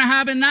laughter I'm going to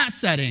have in that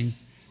setting.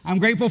 I'm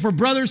grateful for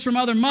brothers from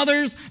other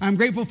mothers. I'm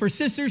grateful for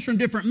sisters from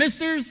different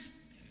misters.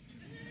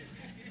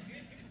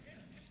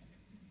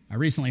 I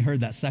recently heard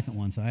that second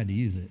one, so I had to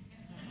use it.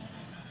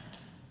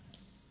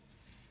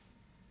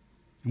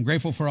 I'm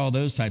grateful for all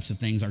those types of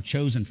things. Our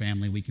chosen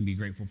family we can be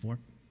grateful for.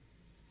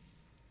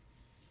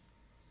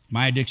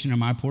 My addiction and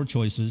my poor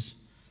choices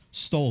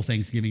stole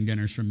Thanksgiving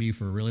dinners from me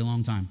for a really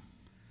long time.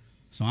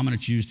 So I'm going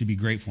to choose to be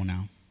grateful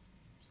now.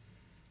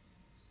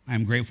 I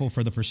am grateful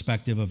for the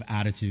perspective of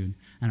attitude.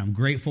 And I'm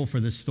grateful for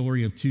the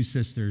story of two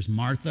sisters,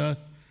 Martha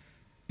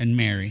and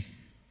Mary.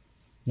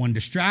 One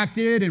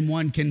distracted and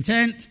one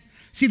content.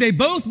 See, they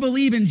both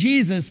believe in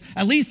Jesus,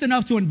 at least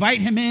enough to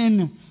invite him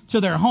in to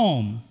their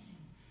home.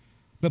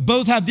 But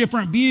both have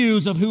different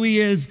views of who he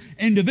is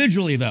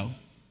individually, though.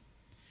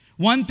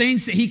 One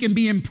thinks that he can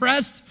be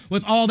impressed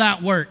with all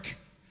that work.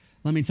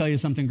 Let me tell you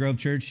something, Grove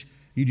Church.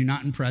 You do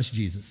not impress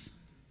Jesus.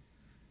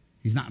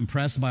 He's not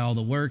impressed by all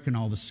the work and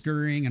all the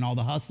scurrying and all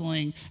the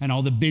hustling and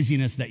all the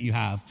busyness that you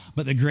have.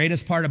 But the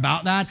greatest part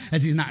about that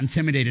is he's not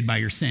intimidated by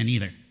your sin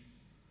either.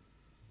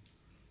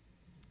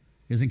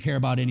 He doesn't care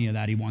about any of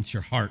that. He wants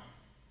your heart.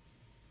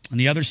 And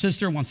the other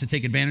sister wants to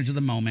take advantage of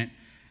the moment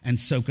and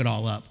soak it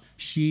all up.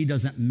 She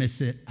doesn't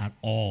miss it at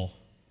all.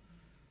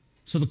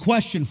 So the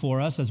question for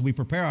us as we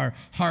prepare our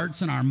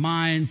hearts and our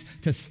minds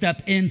to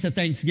step into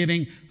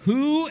Thanksgiving,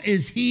 who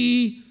is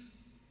he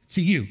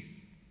to you?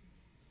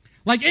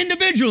 Like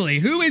individually,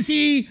 who is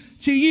he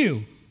to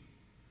you?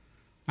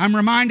 I'm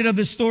reminded of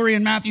this story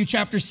in Matthew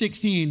chapter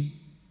 16. It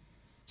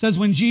says,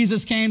 when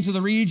Jesus came to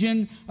the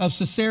region of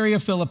Caesarea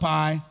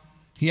Philippi,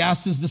 he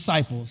asked his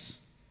disciples,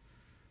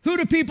 who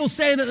do people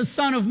say that the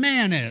Son of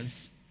Man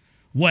is?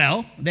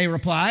 Well, they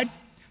replied,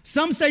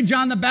 some say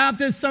John the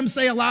Baptist, some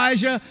say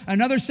Elijah,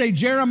 and others say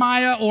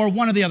Jeremiah or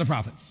one of the other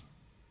prophets.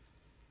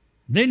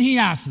 Then he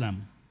asked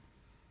them,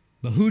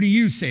 but who do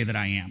you say that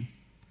I am?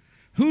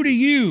 Who do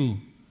you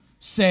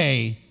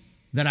say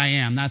that I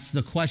am? That's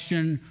the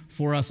question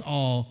for us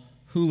all.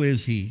 Who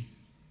is he?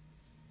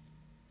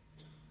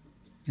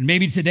 And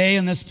maybe today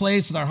in this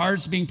place with our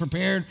hearts being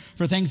prepared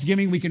for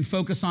Thanksgiving, we can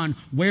focus on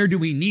where do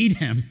we need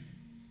him?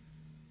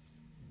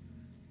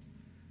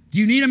 Do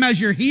you need him as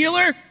your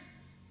healer?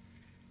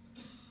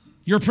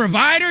 Your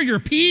provider, your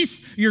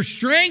peace, your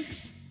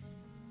strength?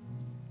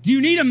 Do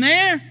you need him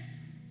there?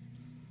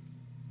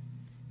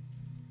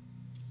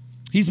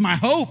 He's my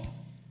hope.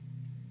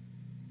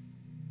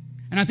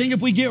 And I think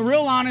if we get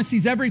real honest,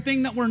 he's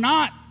everything that we're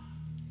not.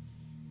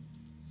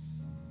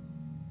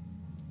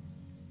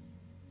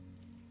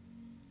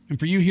 And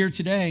for you here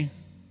today,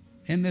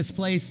 in this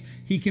place,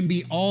 he can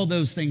be all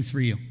those things for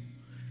you.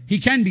 He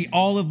can be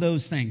all of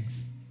those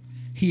things.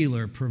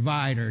 Healer,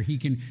 provider, he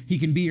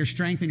can be your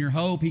strength and your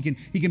hope. He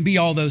can be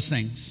all those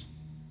things.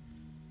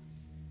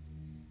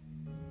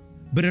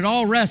 But it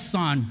all rests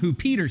on who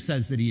Peter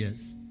says that he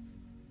is.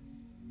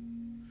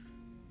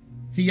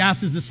 He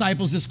asks his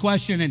disciples this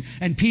question,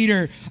 and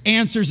Peter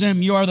answers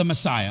him, you are the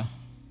Messiah,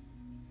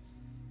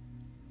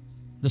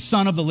 the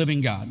Son of the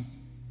living God.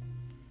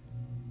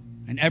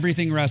 And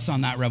everything rests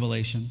on that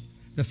revelation.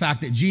 The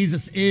fact that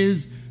Jesus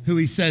is who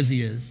he says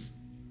he is.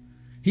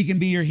 He can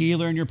be your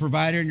healer and your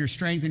provider and your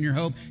strength and your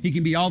hope. He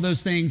can be all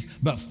those things.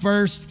 But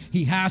first,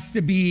 he has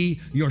to be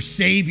your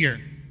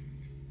Savior.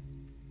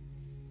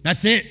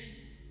 That's it.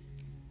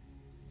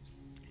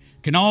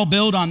 Can all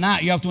build on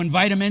that. You have to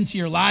invite him into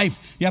your life.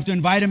 You have to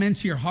invite him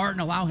into your heart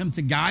and allow him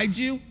to guide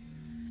you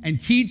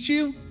and teach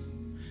you.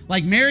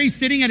 Like Mary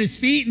sitting at his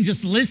feet and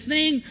just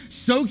listening,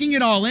 soaking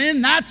it all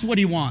in. That's what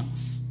he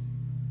wants.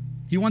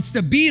 He wants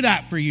to be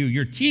that for you,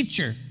 your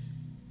teacher.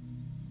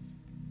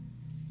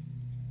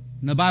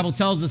 And the Bible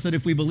tells us that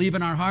if we believe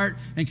in our heart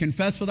and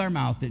confess with our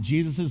mouth that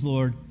Jesus is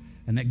Lord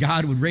and that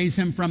God would raise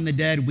him from the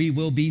dead, we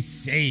will be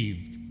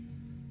saved.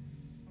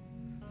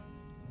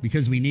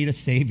 Because we need a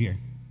Savior.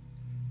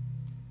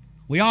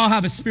 We all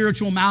have a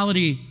spiritual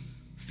malady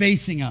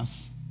facing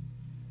us.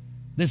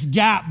 This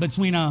gap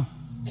between a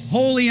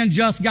holy and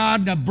just God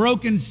and a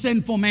broken,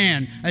 sinful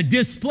man, a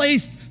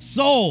displaced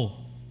soul.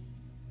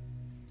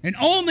 And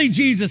only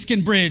Jesus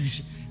can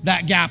bridge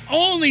that gap.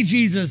 Only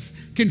Jesus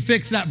can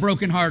fix that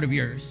broken heart of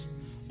yours.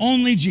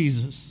 Only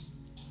Jesus.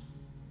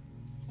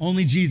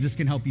 Only Jesus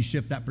can help you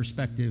shift that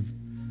perspective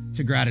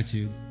to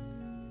gratitude.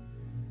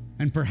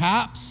 And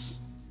perhaps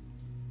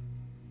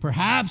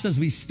as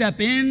we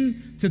step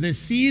in to this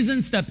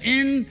season, step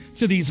in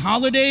to these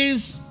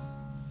holidays,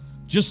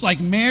 just like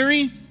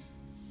Mary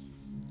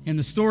in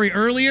the story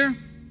earlier,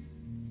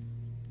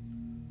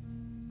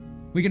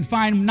 we can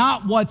find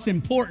not what's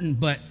important,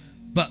 but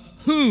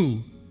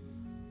who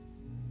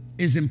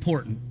is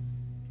important.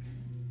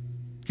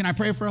 Can I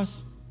pray for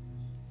us?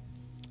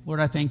 Lord,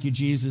 I thank you,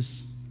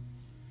 Jesus,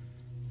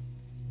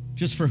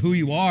 just for who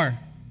you are.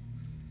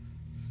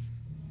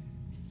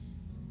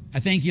 I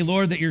thank you,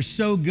 Lord, that you're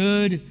so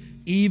good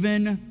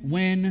even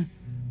when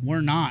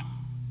we're not.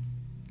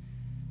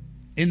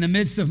 In the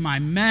midst of my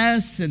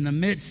mess, in the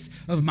midst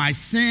of my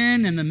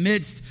sin, in the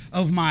midst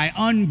of my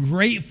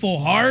ungrateful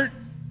heart,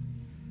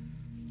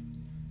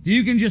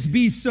 you can just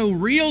be so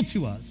real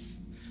to us,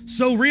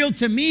 so real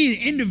to me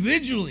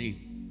individually.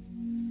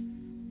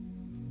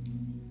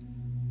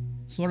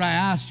 So Lord, I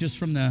ask just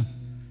from the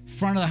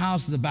front of the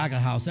house to the back of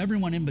the house,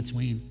 everyone in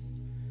between,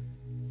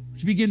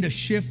 would you begin to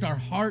shift our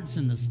hearts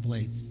in this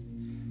place?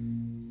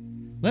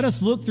 Let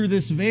us look through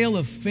this veil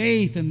of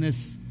faith and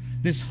this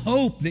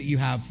hope that you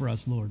have for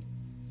us, Lord.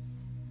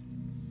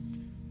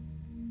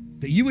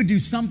 That you would do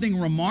something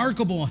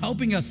remarkable,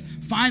 helping us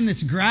find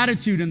this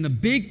gratitude in the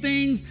big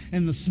things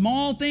and the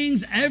small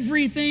things,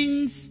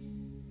 everythings.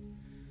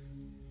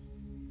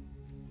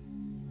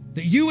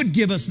 That you would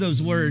give us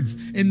those words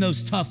in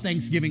those tough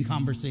Thanksgiving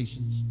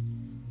conversations.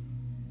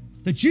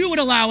 That you would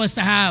allow us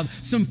to have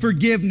some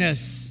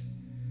forgiveness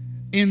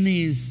in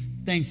these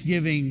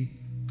Thanksgiving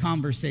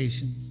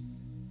conversations.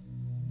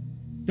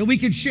 That we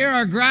could share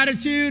our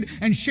gratitude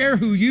and share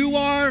who you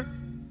are,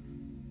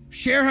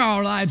 share how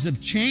our lives have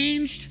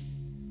changed,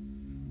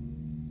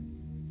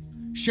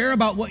 share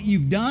about what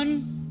you've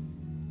done,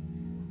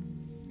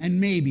 and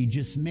maybe,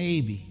 just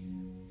maybe,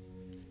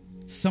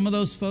 some of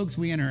those folks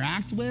we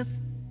interact with,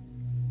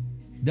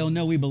 they'll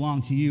know we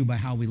belong to you by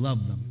how we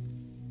love them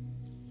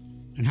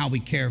and how we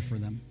care for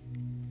them,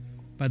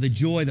 by the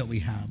joy that we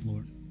have,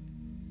 Lord.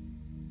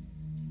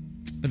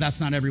 But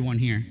that's not everyone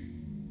here.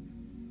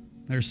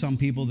 There are some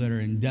people that are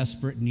in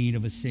desperate need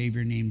of a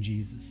Savior named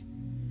Jesus.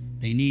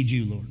 They need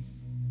you, Lord.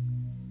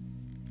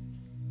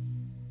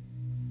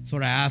 So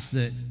Lord, I ask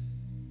that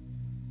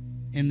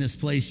in this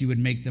place you would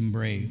make them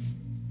brave.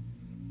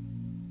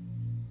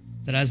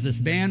 That as this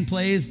band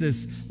plays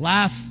this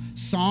last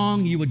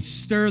song, you would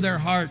stir their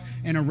heart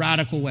in a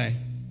radical way.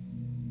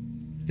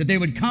 That they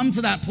would come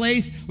to that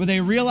place where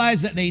they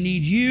realize that they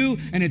need you,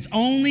 and it's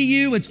only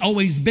you, it's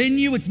always been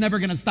you, it's never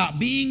going to stop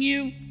being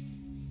you.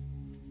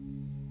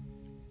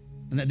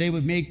 And that they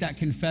would make that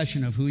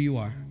confession of who you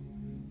are,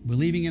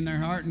 believing in their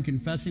heart and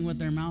confessing with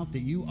their mouth that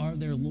you are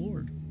their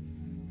Lord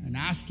and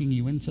asking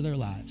you into their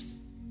lives.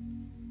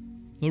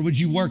 Lord, would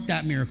you work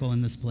that miracle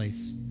in this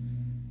place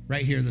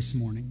right here this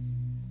morning?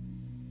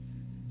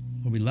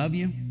 Lord, we love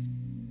you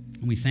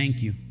and we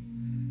thank you.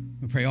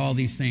 We pray all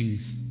these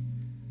things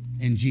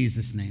in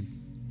Jesus'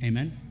 name.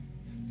 Amen.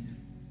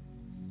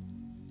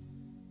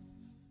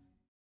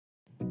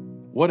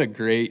 What a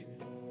great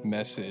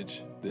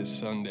message this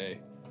Sunday.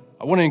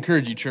 I want to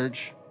encourage you,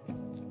 church,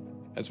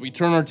 as we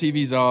turn our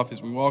TVs off,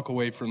 as we walk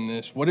away from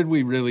this, what did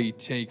we really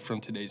take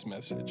from today's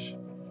message?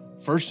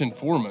 First and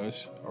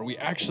foremost, are we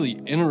actually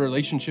in a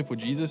relationship with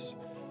Jesus?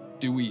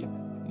 Do we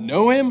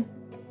know him,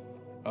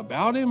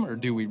 about him, or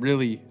do we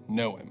really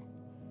know him?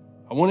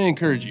 I want to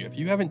encourage you, if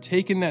you haven't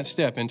taken that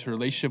step into a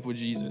relationship with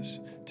Jesus,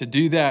 to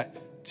do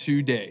that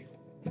today.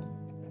 I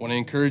want to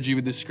encourage you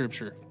with this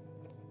scripture.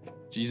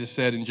 Jesus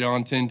said in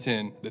John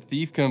 10:10, "The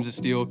thief comes to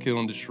steal, kill,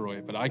 and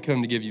destroy, but I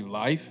come to give you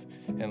life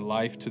and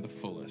life to the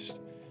fullest."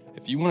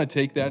 If you want to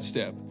take that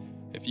step,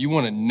 if you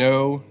want to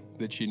know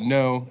that you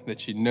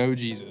know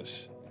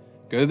Jesus,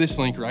 go to this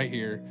link right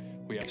here.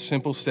 We have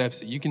simple steps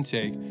that you can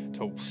take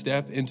to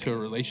step into a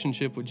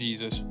relationship with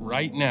Jesus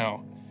right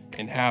now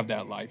and have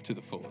that life to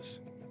the fullest.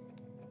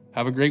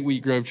 Have a great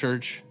week, Grove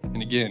Church.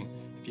 And again,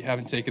 if you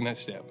haven't taken that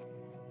step,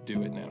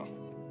 do it now.